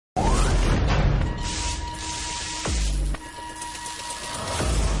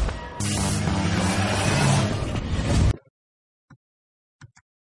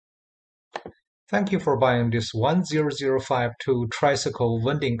Thank you for buying this 10052 tricycle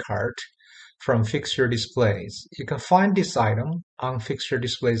vending cart from Fixture Displays. You can find this item on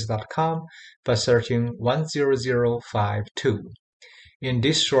FixtureDisplays.com by searching 10052. In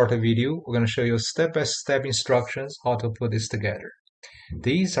this short video, we're going to show you step-by-step instructions how to put this together.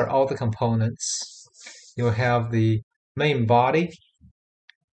 These are all the components. You'll have the main body,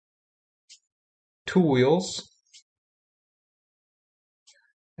 two wheels,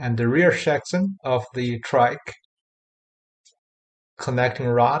 and the rear section of the trike, connecting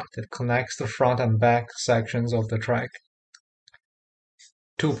rod that connects the front and back sections of the trike,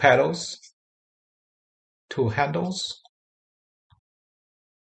 two pedals, two handles,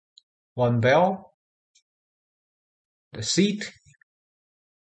 one bell, the seat,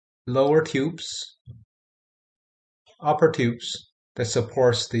 lower tubes, upper tubes that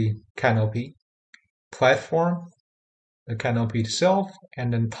supports the canopy, platform, the canopy itself,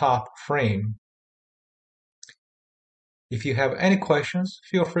 and then top frame. If you have any questions,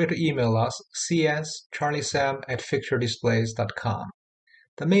 feel free to email us cs.charliesam@FixtureDisplays.com.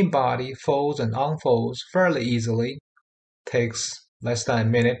 The main body folds and unfolds fairly easily. Takes less than a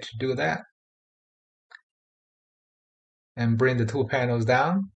minute to do that. And bring the two panels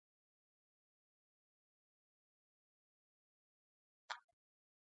down.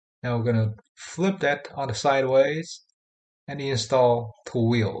 Now we're going to flip that on the sideways and install two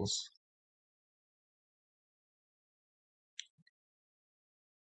wheels.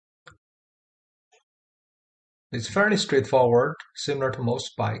 It's fairly straightforward, similar to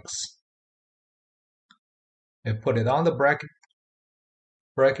most bikes. You put it on the bracket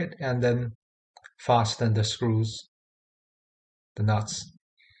and then fasten the screws, the nuts.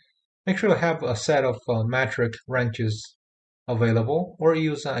 Make sure you have a set of metric wrenches available or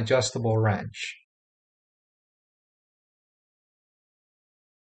use an adjustable wrench.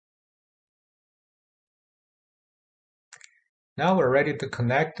 Now we're ready to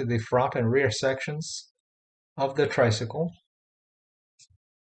connect the front and rear sections of the tricycle.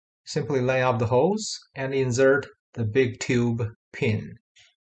 Simply line up the hose and insert the big tube pin.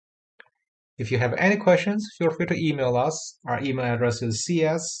 If you have any questions, feel free to email us. Our email address is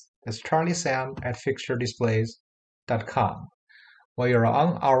cs@charliesam@FixtureDisplays.com. While you're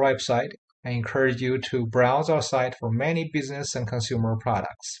on our website, I encourage you to browse our site for many business and consumer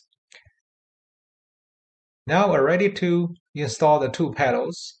products. Now we're ready to install the two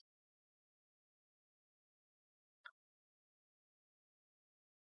pedals.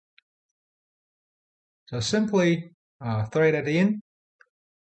 So simply thread it in,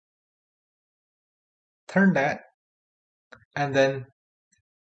 turn that, and then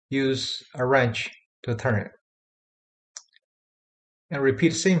use a wrench to turn it. And repeat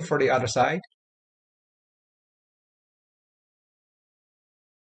the same for the other side.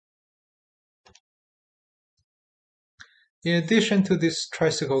 In addition to this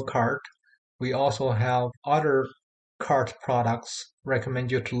tricycle cart, we also have other cart products.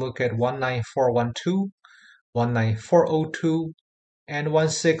 Recommend you to look at 19412, 19402, and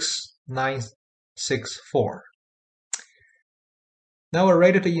 16964. Now we're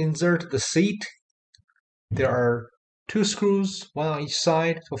ready to insert the seat. There are two screws, one on each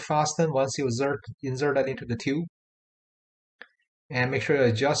side to fasten once you insert that into the tube. And make sure you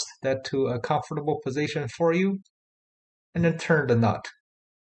adjust that to a comfortable position for you. And then turn the nut.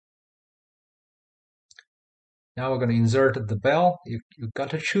 Now we're going to insert the bell. You've got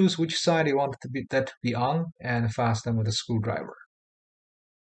to choose which side you want that to be on and fasten with a screwdriver.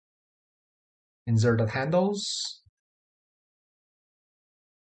 Insert the handles.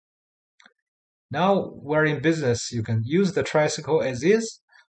 Now we're in business. You can use the tricycle as is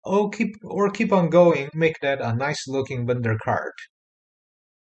or keep on going. Make that a nice looking vendor cart.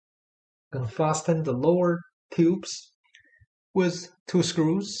 You can fasten the lower tubes with two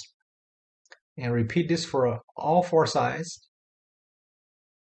screws and repeat this for all four sides.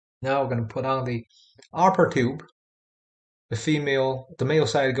 Now we're going to put on the upper tube. The male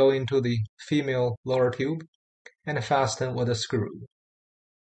side go into the female lower tube and fasten with a screw.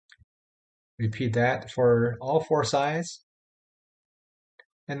 Repeat that for all four sides.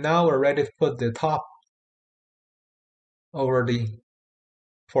 And now we're ready to put the top over the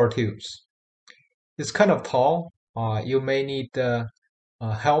four tubes. It's kind of tall. You may need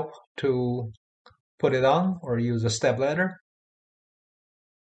help to put it on or use a step ladder.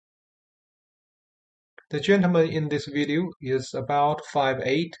 The gentleman in this video is about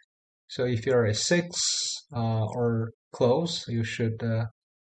 5'8", so if you're a 6 or close, you should be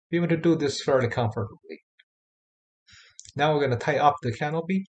able to do this fairly comfortably. Now we're going to tie up the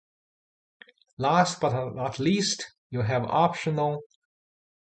canopy. Last but not least, you have optional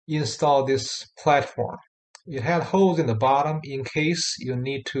install this platform. It had holes in the bottom in case you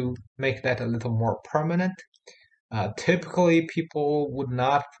need to make that a little more permanent. Typically, people would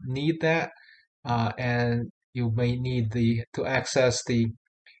not need that, and you may need to access the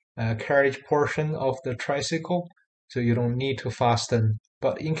carriage portion of the tricycle, so you don't need to fasten.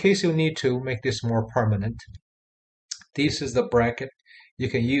 But in case you need to make this more permanent, this is the bracket you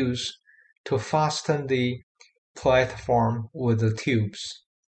can use to fasten the platform with the tubes.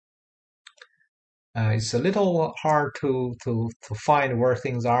 It's a little hard to find where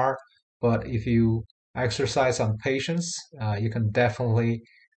things are, but if you exercise some patience, you can definitely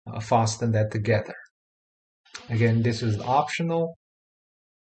fasten that together. Again, this is optional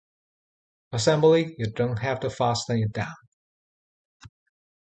assembly. You don't have to fasten it down.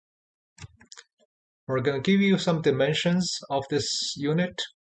 We're going to give you some dimensions of this unit.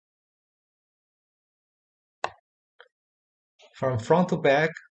 From front to back,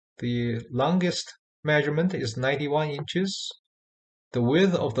 the longest measurement is 91 inches. The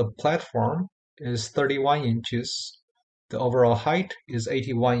width of the platform is 31 inches. The overall height is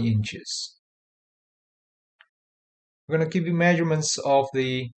 81 inches. We're going to give you measurements of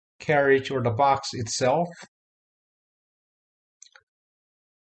the carriage or the box itself.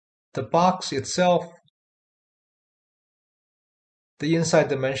 The box itself, the inside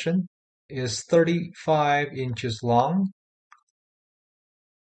dimension is 35 inches long,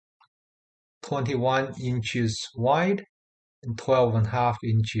 21 inches wide, and 12.5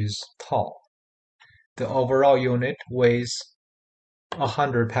 inches tall. The overall unit weighs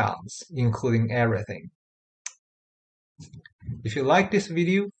 100 pounds, including everything. If you like this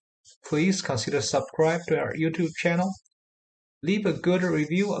video, please consider subscribe to our YouTube channel. Leave a good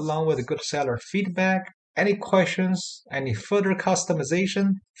review along with good seller feedback. Any questions, any further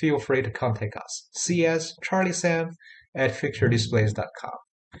customization, feel free to contact us. CS Charlie Sam at FixtureDisplays.com.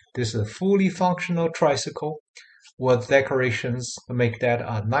 This is a fully functional tricycle with decorations to make that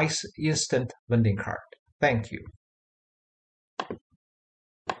a nice instant vending cart. Thank you.